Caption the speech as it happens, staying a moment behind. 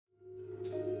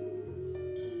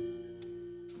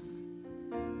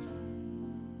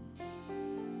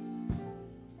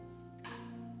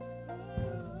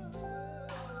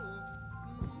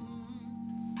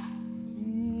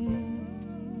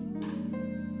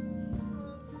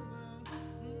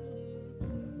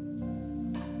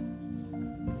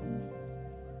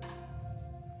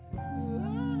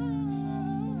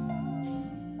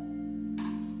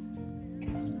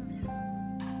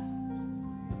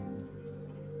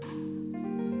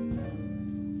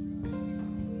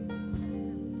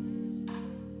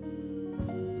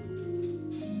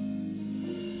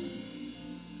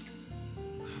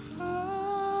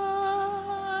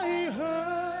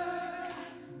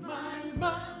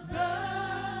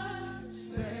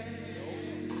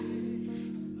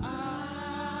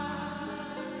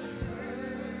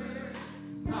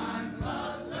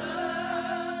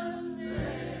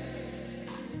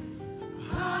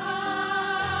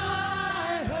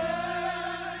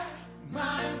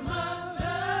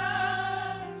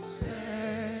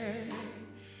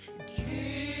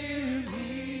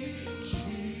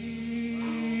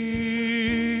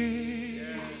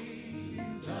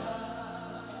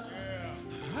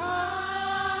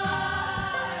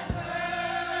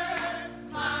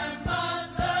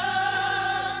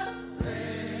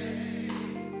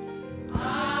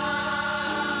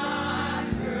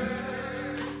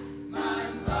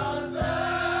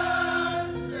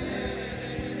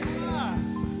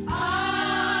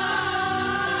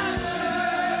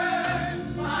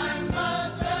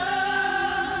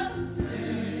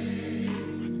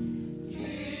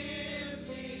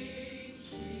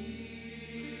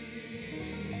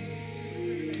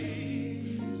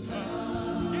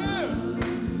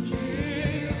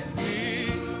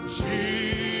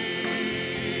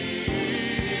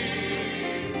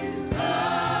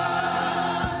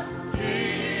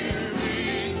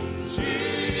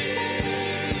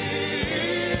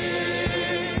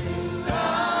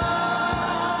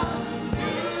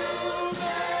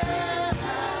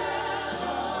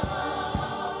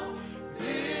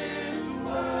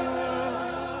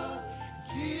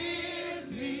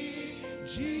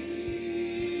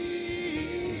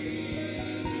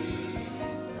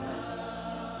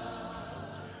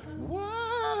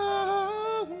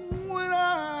Whoa,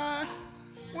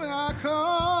 when I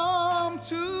come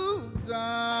to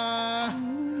die,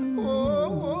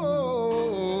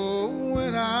 oh,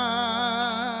 when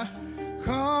I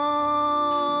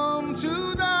come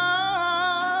to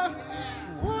die,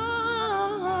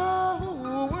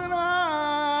 whoa, when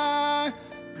I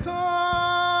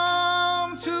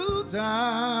come to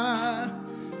die,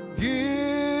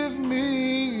 give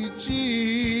me Jesus.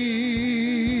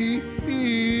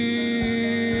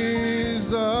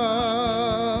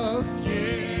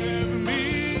 Give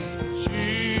me Jesus.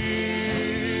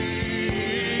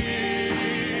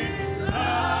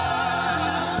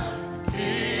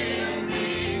 Give me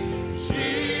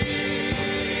Jesus.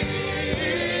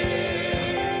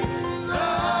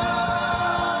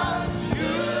 You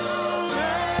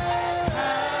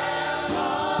have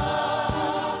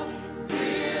all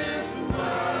this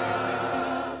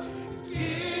world.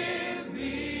 Give me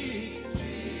Jesus.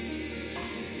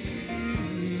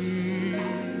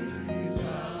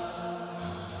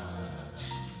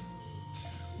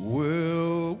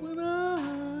 Well, when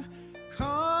I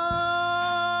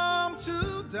come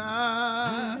to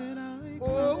die,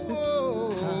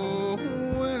 oh,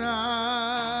 when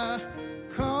I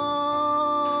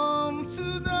come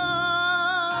to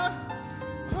die,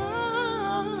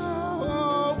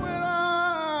 oh, when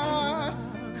I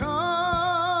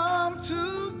come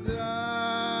to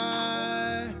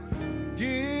die,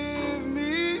 give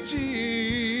me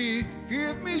Jesus,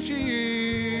 give me Jesus.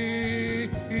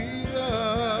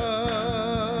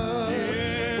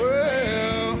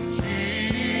 Well,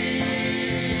 Jesus,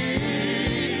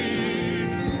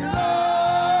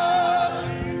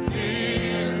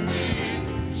 give me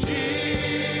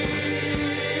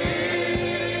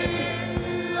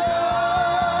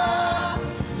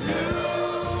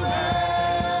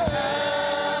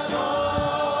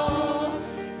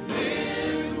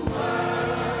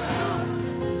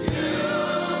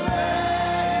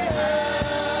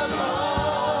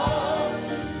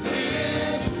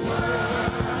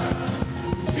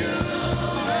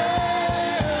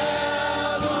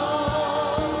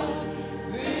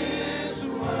this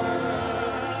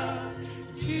world.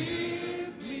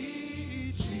 Give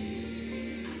me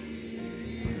Jesus.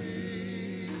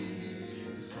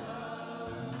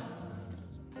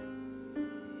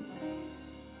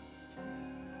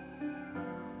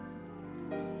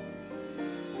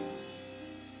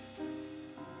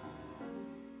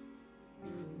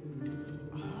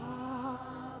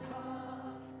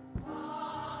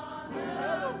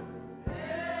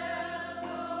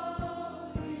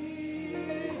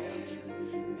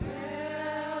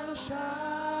 El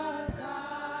Shaddai,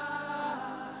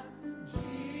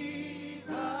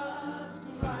 Jesus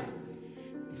Christ,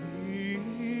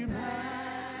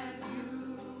 Emmanuel,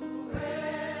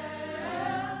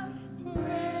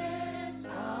 Prince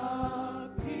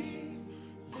of Peace,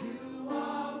 you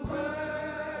are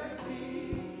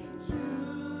worthy to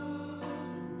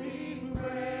be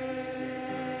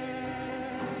praised.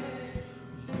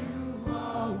 You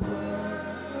are worthy.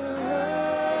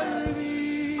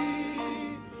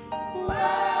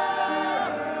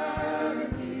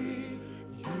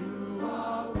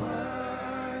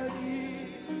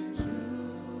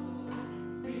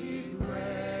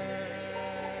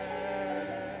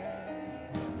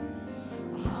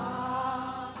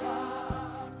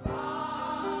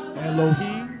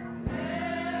 Elohim,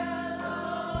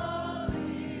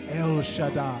 El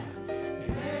Shaddai,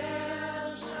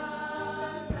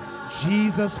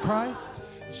 Jesus Christ,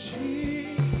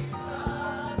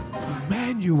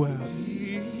 Emmanuel,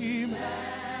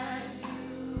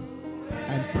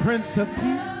 and Prince of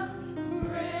Peace.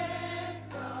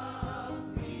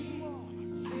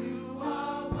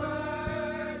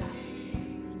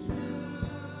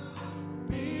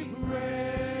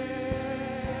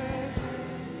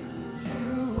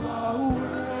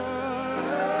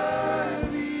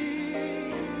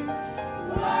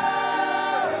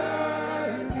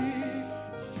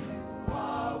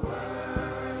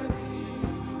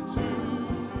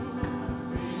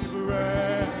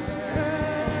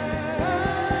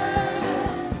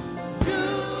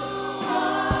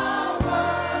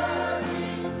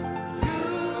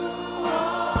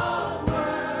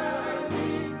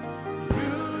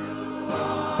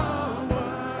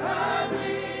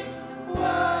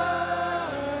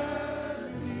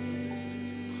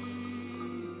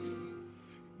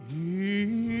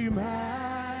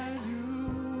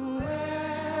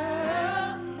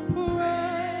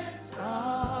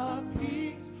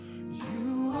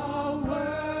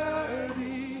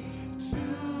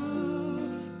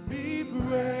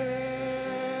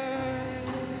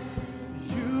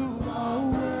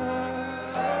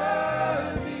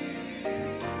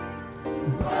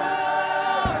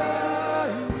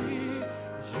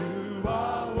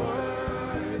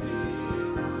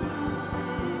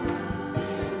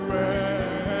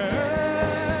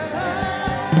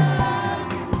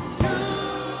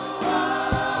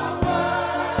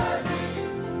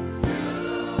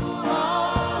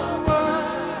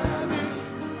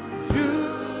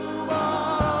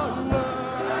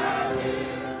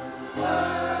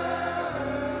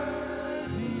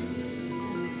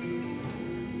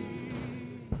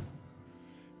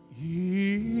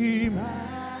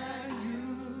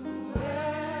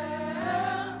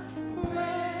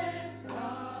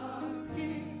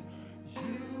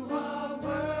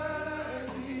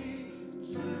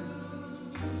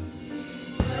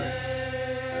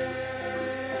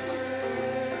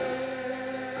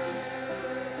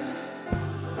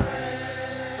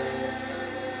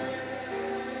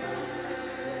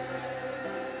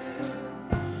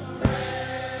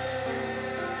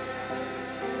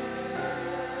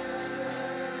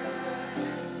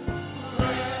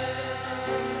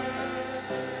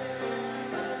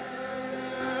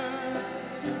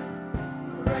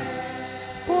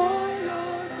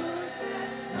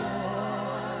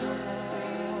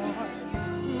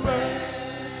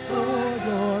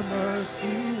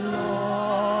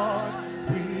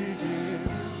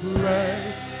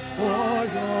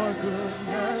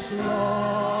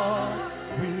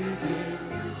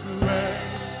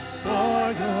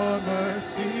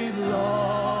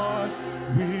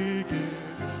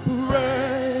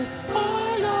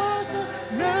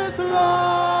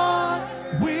 Lord.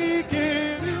 We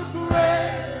give you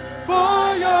praise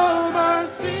for your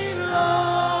mercy,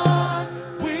 Lord.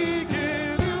 We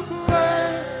give you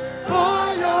praise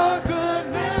for your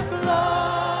goodness,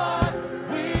 Lord.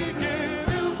 We give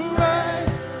you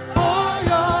praise for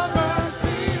your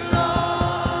mercy,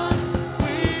 Lord.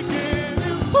 We give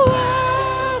you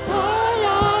praise for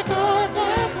your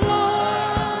goodness,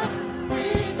 Lord. We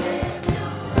give you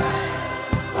praise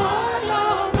for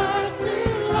your mercy,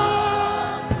 Lord. We give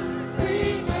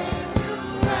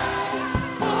you praise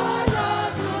for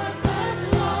your goodness,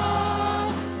 Lord.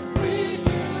 We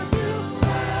give you praise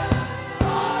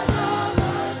for your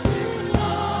mercy, Lord.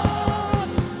 We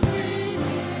give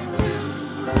you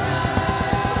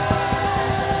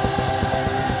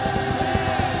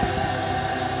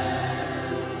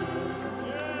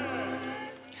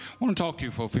I want to talk to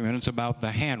you for a few minutes about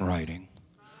the handwriting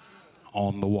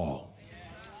on the wall.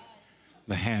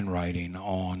 The handwriting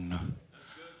on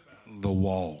the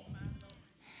wall.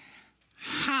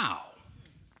 How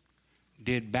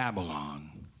did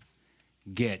Babylon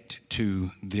get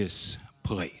to this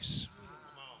place?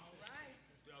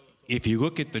 If you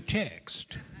look at the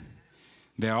text,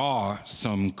 there are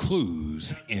some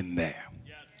clues in there.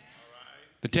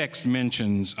 The text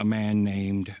mentions a man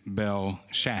named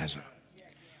Belshazzar.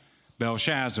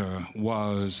 Belshazzar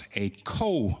was a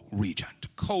co-regent,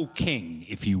 co-king,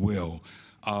 if you will,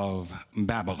 of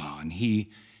Babylon. He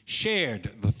shared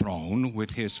the throne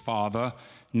with his father,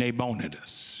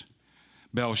 Nabonidus.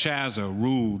 Belshazzar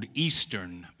ruled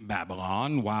eastern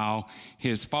Babylon while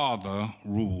his father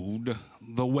ruled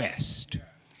the west.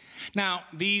 Now,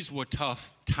 these were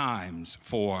tough times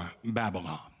for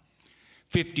Babylon.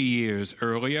 50 years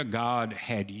earlier, God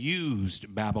had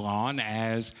used Babylon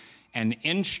as an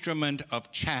instrument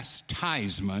of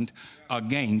chastisement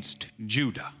against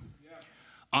Judah.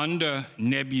 Under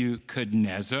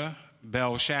Nebuchadnezzar,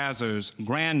 Belshazzar's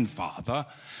grandfather,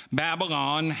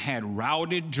 Babylon had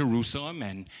routed Jerusalem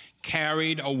and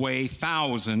carried away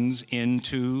thousands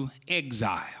into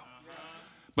exile.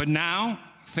 But now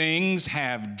things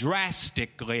have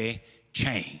drastically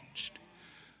changed.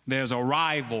 There's a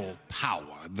rival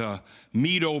power, the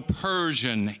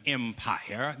Medo-Persian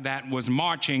Empire, that was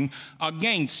marching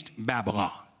against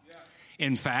Babylon.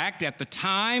 In fact, at the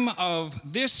time of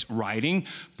this writing,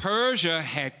 Persia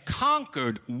had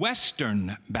conquered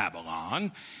western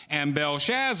Babylon, and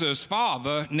Belshazzar's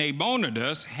father,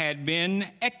 Nabonidus, had been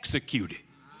executed.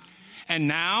 And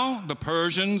now the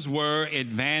Persians were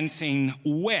advancing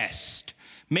west,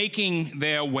 making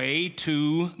their way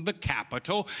to the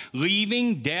capital,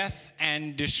 leaving death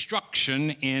and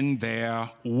destruction in their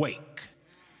wake.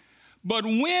 But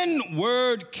when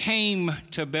word came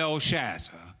to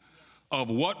Belshazzar of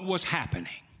what was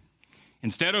happening,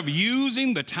 instead of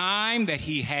using the time that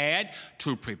he had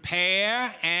to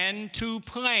prepare and to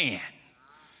plan,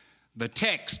 the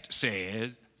text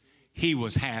says he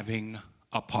was having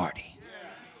a party.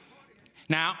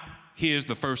 Now, here's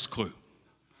the first clue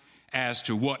as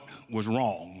to what was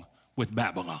wrong with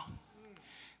Babylon.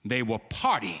 They were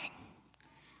partying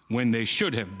when they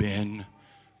should have been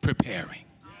preparing.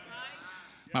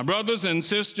 My brothers and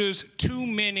sisters, too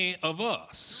many of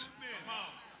us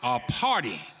are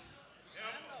partying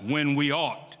when we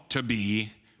ought to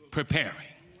be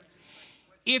preparing.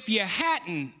 If you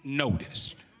hadn't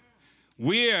noticed,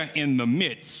 we're in the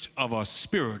midst of a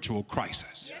spiritual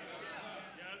crisis.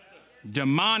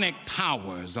 Demonic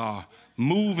powers are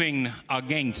moving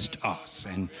against us,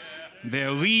 and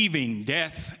they're leaving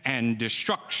death and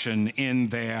destruction in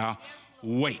their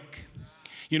wake.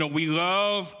 You know, we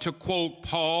love to quote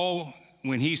Paul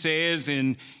when he says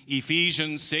in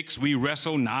Ephesians 6, we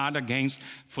wrestle not against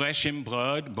flesh and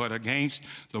blood, but against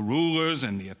the rulers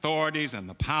and the authorities and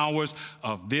the powers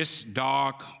of this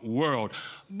dark world.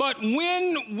 But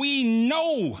when we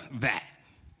know that,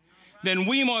 then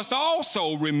we must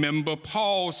also remember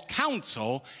Paul's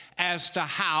counsel as to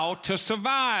how to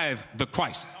survive the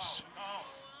crisis.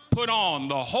 Put on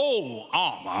the whole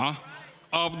armor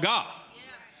of God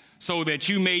so that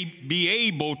you may be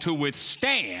able to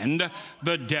withstand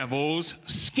the devil's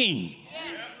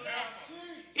schemes.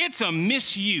 It's a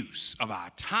misuse of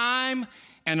our time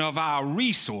and of our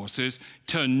resources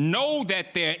to know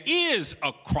that there is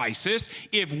a crisis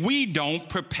if we don't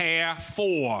prepare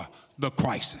for the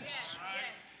crisis.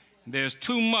 There's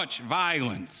too much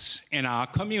violence in our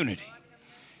community.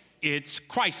 It's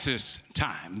crisis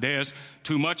time. There's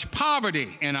too much poverty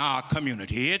in our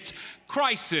community. It's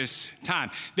crisis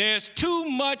time. There's too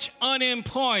much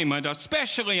unemployment,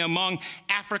 especially among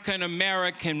African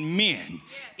American men.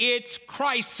 It's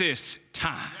crisis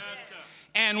time.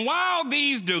 And while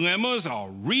these dilemmas are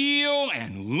real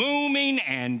and looming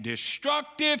and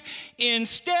destructive,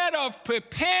 instead of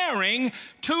preparing,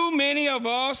 too many of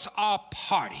us are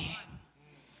partying,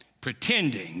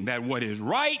 pretending that what is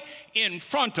right in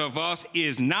front of us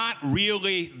is not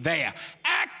really there,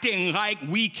 acting like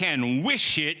we can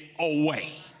wish it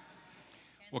away.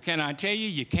 Well, can I tell you,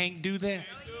 you can't do that?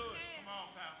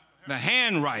 The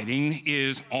handwriting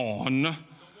is on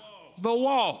the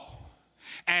wall.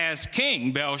 As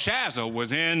king, Belshazzar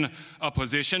was in a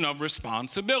position of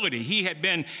responsibility. He had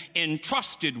been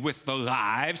entrusted with the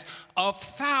lives of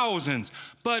thousands.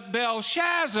 But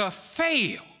Belshazzar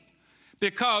failed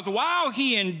because while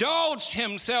he indulged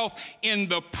himself in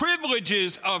the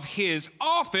privileges of his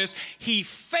office, he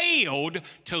failed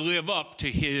to live up to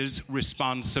his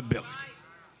responsibility.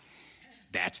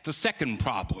 That's the second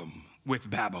problem with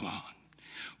Babylon.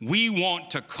 We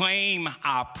want to claim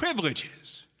our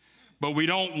privileges, but we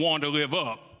don't want to live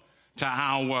up to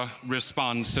our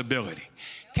responsibility.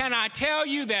 Can I tell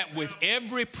you that with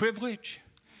every privilege,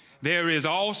 there is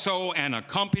also an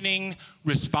accompanying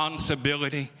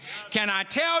responsibility? Can I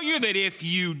tell you that if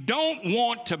you don't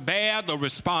want to bear the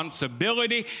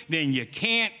responsibility, then you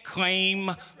can't claim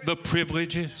the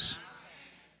privileges?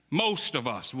 Most of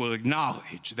us will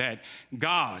acknowledge that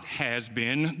God has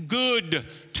been good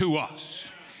to us.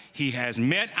 He has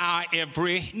met our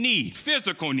every need,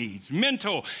 physical needs,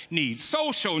 mental needs,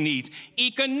 social needs,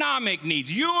 economic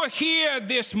needs. You're here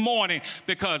this morning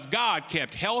because God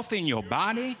kept health in your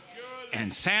body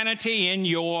and sanity in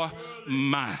your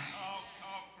mind.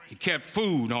 He kept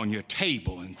food on your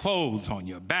table and clothes on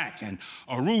your back and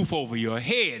a roof over your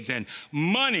heads and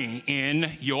money in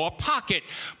your pocket.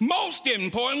 Most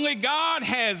importantly, God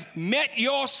has met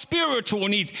your spiritual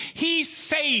needs. He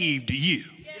saved you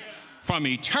from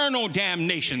eternal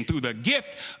damnation through the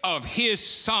gift of his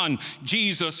son,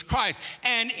 Jesus Christ.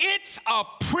 And it's a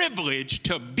privilege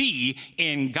to be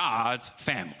in God's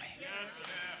family.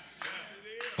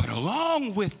 But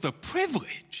along with the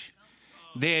privilege,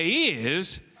 there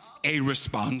is a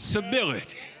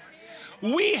responsibility.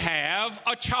 We have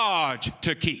a charge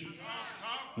to keep.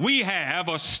 We have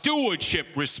a stewardship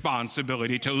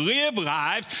responsibility to live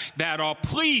lives that are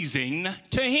pleasing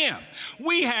to him.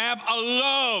 We have a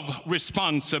love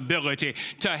responsibility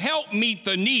to help meet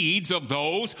the needs of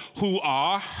those who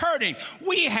are hurting.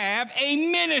 We have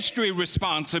a ministry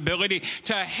responsibility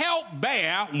to help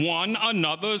bear one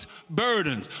another's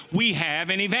burdens. We have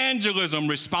an evangelism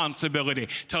responsibility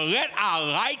to let our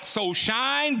light so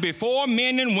shine before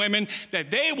men and women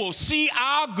that they will see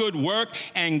our good work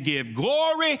and give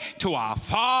glory to our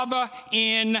Father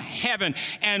in heaven.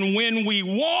 And when we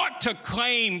want to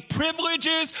claim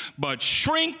privileges but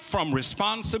shrink from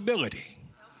responsibility,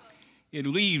 it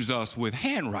leaves us with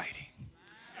handwriting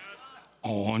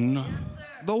on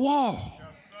the wall,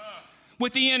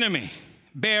 with the enemy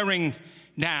bearing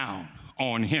down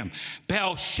on him.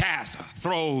 Belshazzar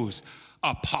throws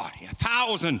a party.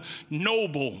 1,000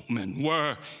 noblemen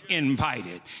were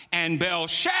invited, and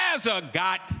Belshazzar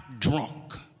got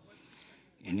drunk.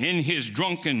 And in his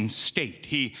drunken state,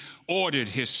 he ordered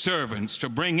his servants to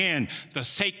bring in the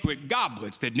sacred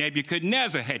goblets that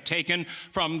Nebuchadnezzar had taken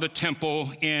from the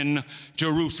temple in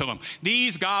Jerusalem.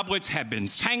 These goblets had been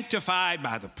sanctified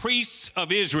by the priests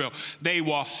of Israel. They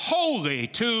were holy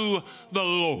to the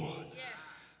Lord.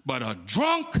 But a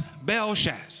drunk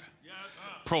Belshazzar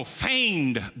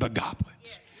profaned the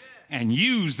goblets and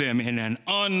used them in an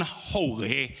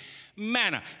unholy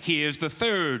manner. Here's the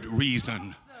third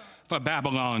reason for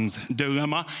Babylon's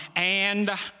dilemma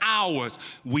and ours.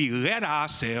 We let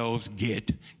ourselves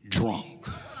get drunk.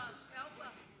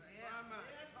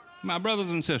 My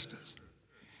brothers and sisters,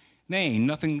 there ain't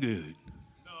nothing good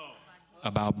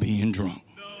about being drunk.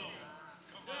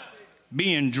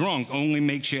 Being drunk only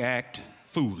makes you act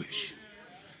foolish.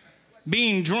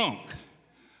 Being drunk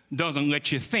doesn't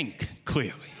let you think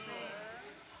clearly.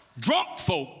 Drunk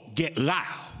folk get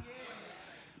loud,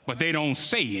 but they don't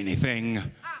say anything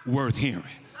worth hearing.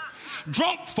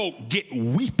 Drunk folk get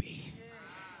weepy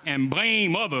and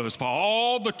blame others for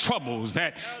all the troubles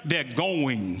that they're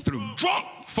going through. Drunk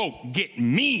folk get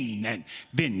mean and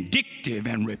vindictive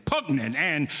and repugnant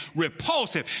and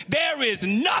repulsive. There is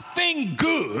nothing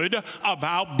good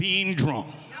about being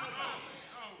drunk.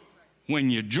 When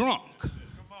you're drunk,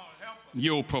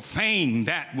 you'll profane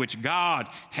that which God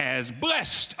has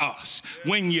blessed us.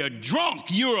 When you're drunk,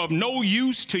 you're of no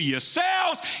use to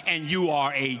yourselves and you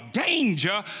are a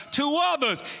danger to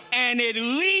others. And it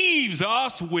leaves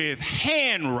us with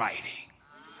handwriting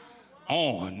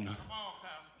on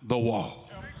the wall.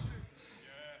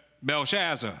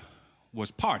 Belshazzar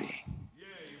was partying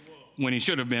when he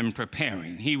should have been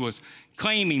preparing. He was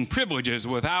claiming privileges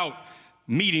without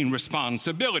meeting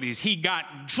responsibilities. He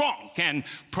got drunk and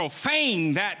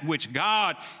profaned that which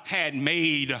God had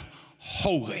made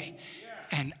holy.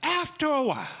 And after a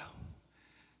while,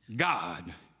 God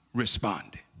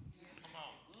responded.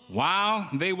 While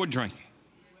they were drinking,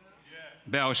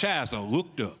 Belshazzar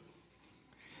looked up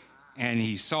and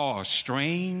he saw a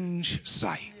strange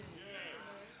sight.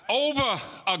 Over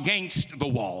against the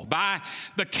wall by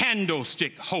the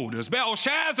candlestick holders,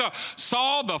 Belshazzar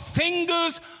saw the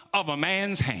fingers of a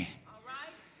man's hand.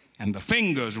 And the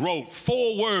fingers wrote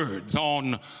 4 words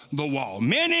on the wall: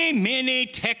 Mene, Mene,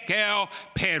 Tekel,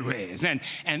 Perez.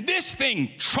 And this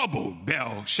thing troubled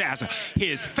Belshazzar.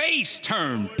 His face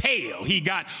turned pale. He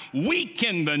got weak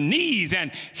in the knees,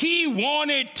 and he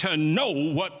wanted to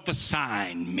know what the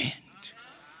sign meant.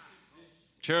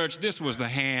 Church, this was the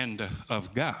hand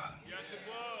of God.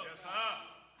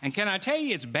 And can I tell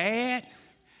you, it's bad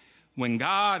when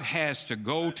God has to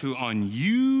go to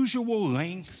unusual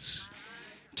lengths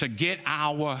to get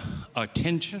our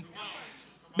attention.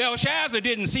 Belshazzar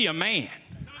didn't see a man.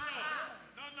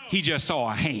 He just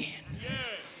saw a hand.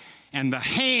 And the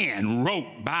hand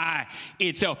wrote by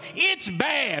itself. It's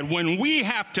bad when we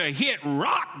have to hit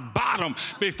rock bottom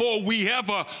before we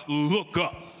ever look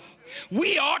up.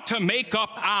 We ought to make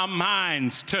up our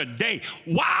minds today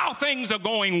while things are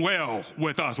going well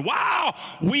with us, while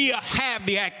we have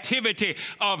the activity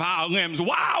of our limbs,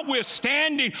 while we're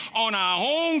standing on our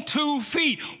own 2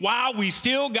 feet, while we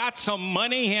still got some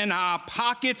money in our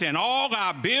pockets and all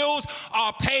our bills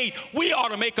are paid. We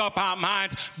ought to make up our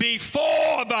minds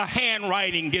before the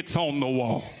handwriting gets on the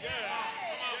wall.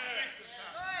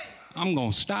 I'm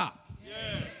going to stop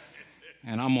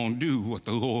and I'm going to do what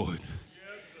the Lord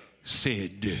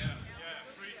said.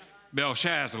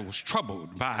 Belshazzar was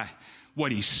troubled by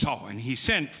what he saw, and he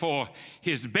sent for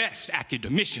his best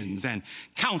academicians and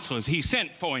counselors. He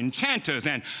sent for enchanters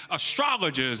and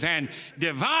astrologers and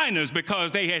diviners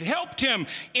because they had helped him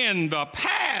in the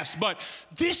past, but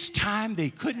this time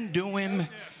they couldn't do him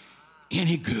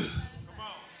any good.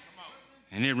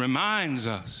 And it reminds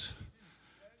us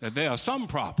that there are some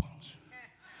problems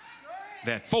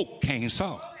that folk can't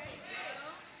solve.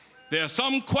 There are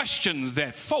some questions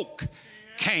that folk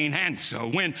can't answer.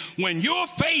 When you're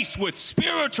faced with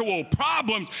spiritual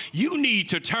problems, you need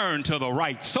to turn to the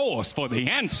right source for the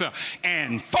answer.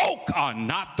 And folk are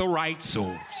not the right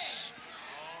source.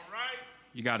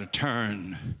 You got to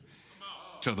turn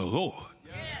to the Lord.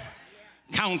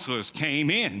 Counselors came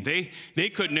in. They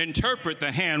couldn't interpret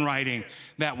the handwriting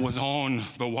that was on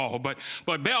the wall. But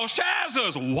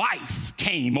Belshazzar's wife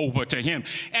came over to him,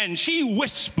 and she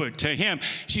whispered to him.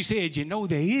 She said, you know,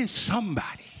 there is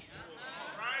somebody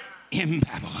in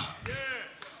Babylon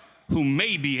who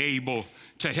may be able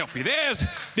to help you. There's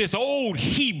this old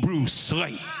Hebrew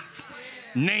slave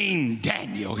named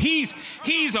Daniel. He's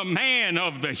a man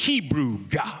of the Hebrew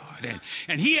God.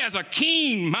 And he has a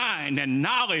keen mind and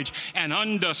knowledge and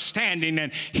understanding,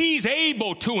 and he's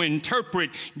able to interpret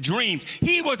dreams.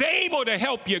 He was able to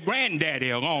help your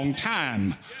granddaddy a long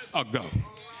time ago.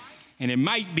 And it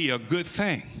might be a good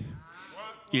thing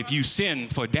if you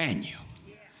send for Daniel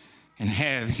and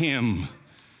have him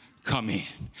come in.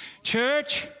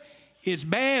 Church, it's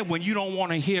bad when you don't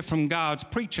want to hear from God's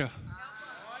preacher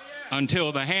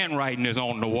until the handwriting is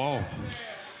on the wall.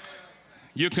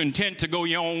 You're content to go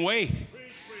your own way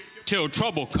till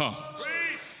trouble comes.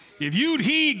 If you'd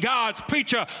heed God's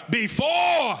preacher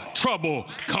before trouble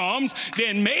comes,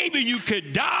 then maybe you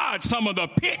could dodge some of the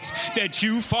pits that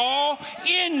you fall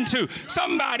into.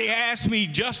 Somebody asked me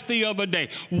just the other day,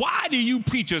 why do you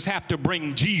preachers have to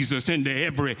bring Jesus into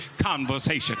every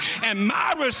conversation? And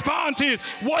my response is,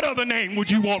 what other name would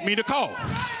you want me to call?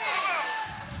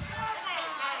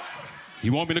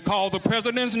 You want me to call the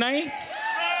president's name?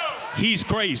 He's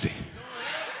crazy.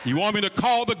 You want me to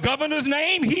call the governor's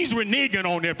name? He's reneging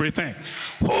on everything.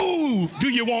 Who do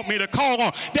you want me to call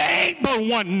on? There ain't but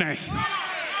one name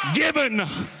given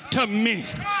to men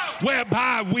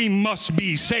whereby we must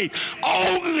be saved.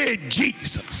 Only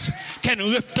Jesus can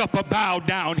lift up a bowed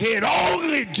down head.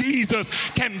 Only Jesus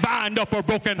can bind up a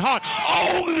broken heart.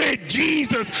 Only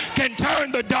Jesus can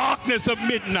turn the darkness of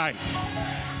midnight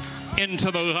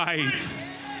into the light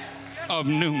of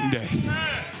noonday.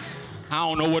 I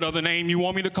don't know what other name you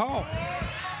want me to call.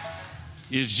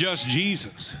 It's just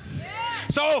Jesus.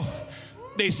 So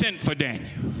they sent for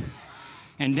Daniel.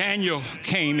 And Daniel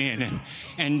came in.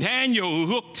 And Daniel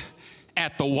looked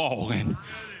at the wall.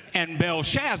 And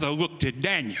Belshazzar looked at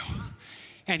Daniel.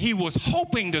 And he was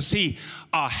hoping to see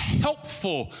a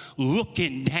helpful look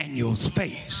in Daniel's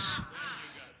face.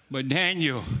 But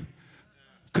Daniel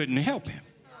couldn't help him.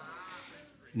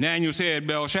 Daniel said,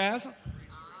 Belshazzar,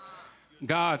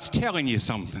 God's telling you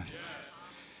something.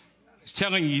 He's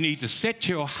telling you need to set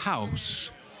your house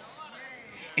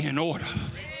in order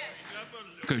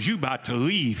because you're about to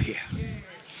leave here.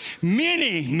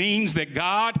 Many means that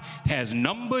God has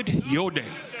numbered your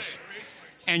days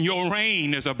and your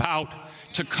reign is about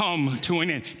to come to an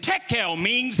end. Tekel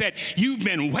means that you've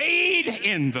been weighed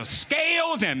in the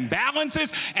scales and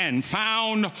balances and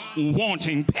found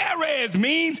wanting. Perez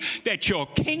means that your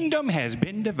kingdom has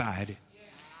been divided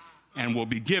and will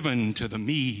be given to the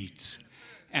Medes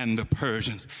and the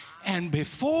Persians. And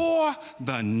before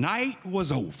the night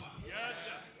was over,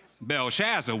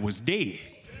 Belshazzar was dead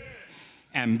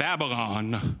and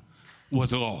Babylon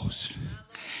was lost.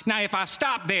 Now, if I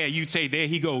stop there, you'd say, there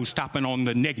he goes, stopping on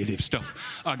the negative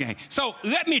stuff again. So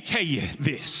let me tell you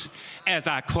this as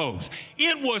I close.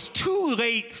 It was too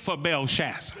late for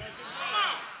Belshazzar.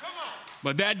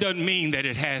 But that doesn't mean that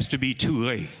it has to be too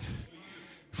late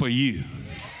for you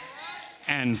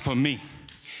and for me.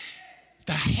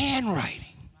 The handwriting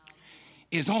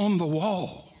is on the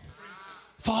wall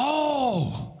for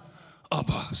all of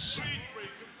us.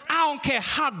 I don't care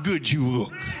how good you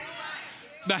look.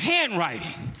 The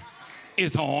handwriting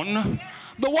is on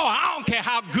the wall. I don't care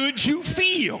how good you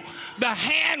feel. The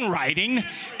handwriting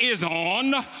is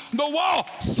on the wall.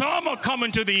 Some are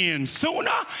coming to the end sooner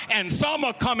and some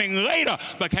are coming later.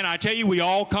 But can I tell you, we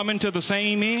all coming to the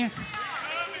same end?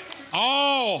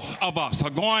 All of us are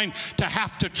going to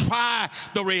have to try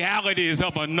the realities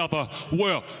of another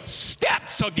world.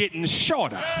 Steps are getting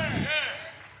shorter.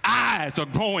 Eyes are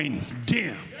growing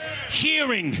dim.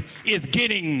 Hearing is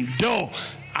getting dull.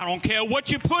 I don't care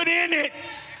what you put in it.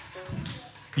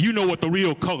 You know what the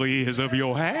real color is of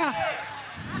your hair.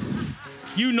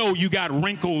 You know you got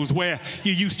wrinkles where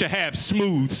you used to have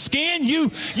smooth skin.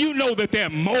 You know that there are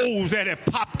moles that have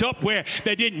popped up where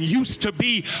there didn't used to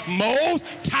be moles.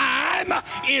 Time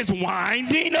is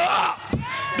winding up.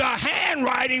 The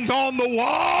handwriting's on the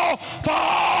wall for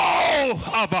all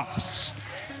of us.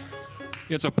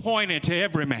 It's appointed to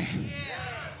every man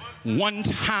one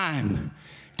time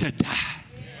to die,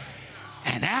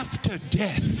 and after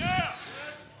death,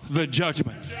 the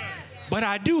judgment. But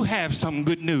I do have some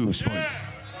good news for you.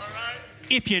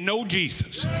 If you know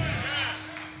Jesus,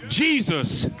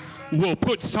 Jesus will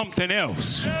put something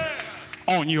else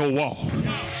on your wall.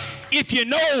 If you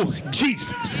know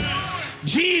Jesus,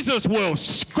 Jesus will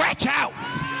scratch out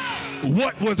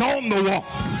what was on the wall,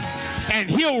 and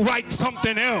he'll write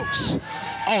something else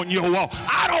on your wall.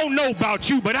 I don't know about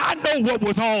you, but I know what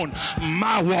was on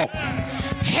my wall.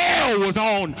 Hell was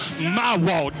on my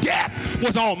wall. Death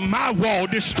was on my wall.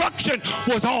 Destruction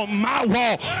was on my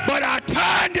wall. But I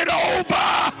turned it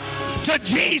over to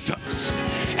Jesus.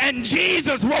 And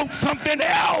Jesus wrote something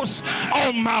else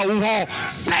on my wall.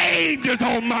 Saved is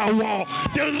on my wall.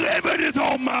 Delivered is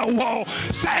on my wall.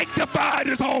 Sanctified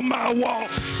is on my wall.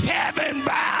 Heaven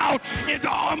bound is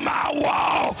on my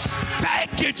wall.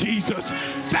 Thank you, Jesus.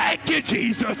 Thank you,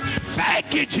 Jesus.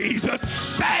 Thank you, Jesus.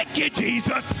 Thank you,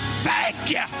 Jesus. Thank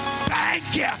you.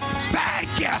 Thank you.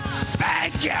 Thank you.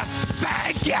 Thank you.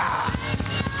 Thank you.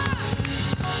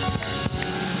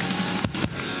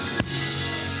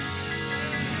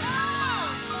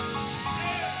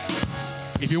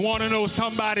 If you want to know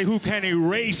somebody who can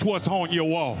erase what's on your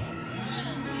wall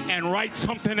and write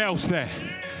something else there,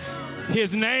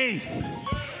 his name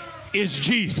is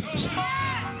Jesus.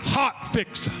 Heart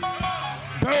fixer,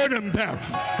 burden bearer,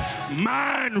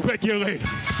 mind regulator,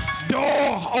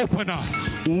 door opener,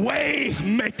 way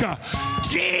maker.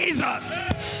 Jesus,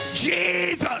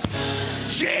 Jesus,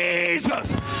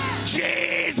 Jesus,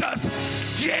 Jesus,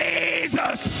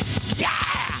 Jesus. Yeah,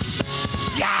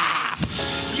 yeah,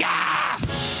 yeah,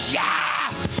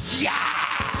 yeah, yeah.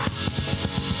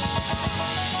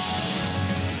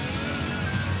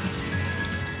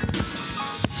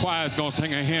 Choir's gonna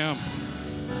sing a hymn.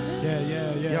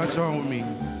 Yeah. Y'all join with me.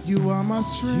 You are my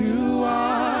strength. You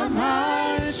are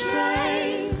my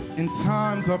strength. In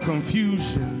times of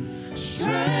confusion.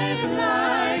 Strength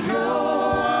like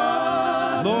no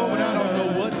other. Lord, when I don't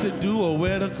know what to do or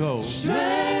where to go.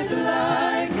 Strength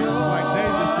like no other. Like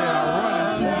David said, I run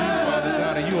into you, Father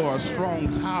God, and you are a strong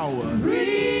tower.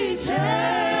 Reaches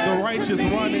The righteous to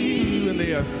run into me. you and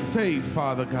they are safe,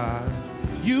 Father God.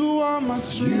 You are my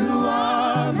strength. You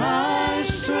are my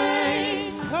strength.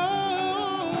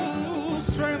 Oh,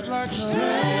 strength like no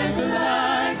Strength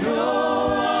like no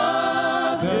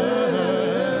other.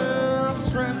 other.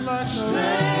 Strength like no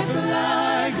Strength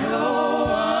like no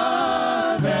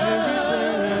other.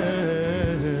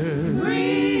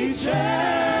 Reaches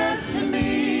to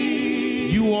me.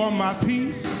 You are my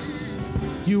peace.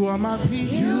 You are my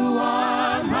peace. You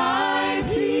are my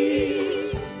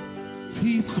peace.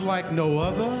 Peace like no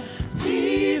other.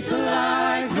 Peace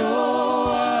like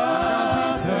no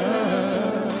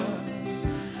other.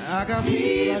 I got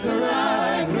Peace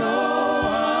like no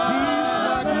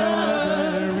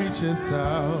other. It reaches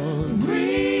out.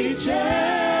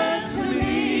 reaches to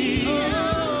me.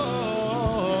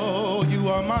 Oh, you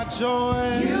are my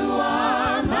joy. You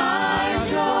are my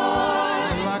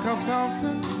joy. Like a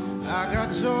fountain, I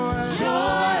got joy.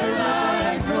 Joy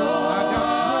like no I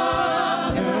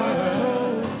got joy in my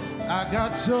soul. I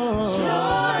got joy.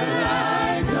 joy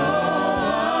like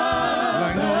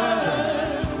no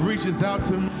other. Reaches out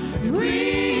to me.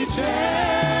 reaches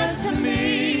to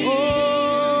me.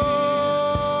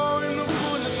 Oh, in the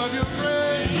fullness of your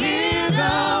grace. In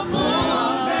the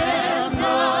fullness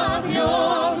of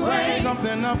your grace.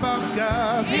 Something about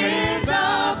God's In grace.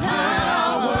 the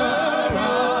power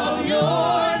of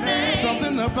your name.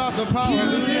 Something about the power of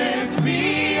His name. Lift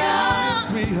me up.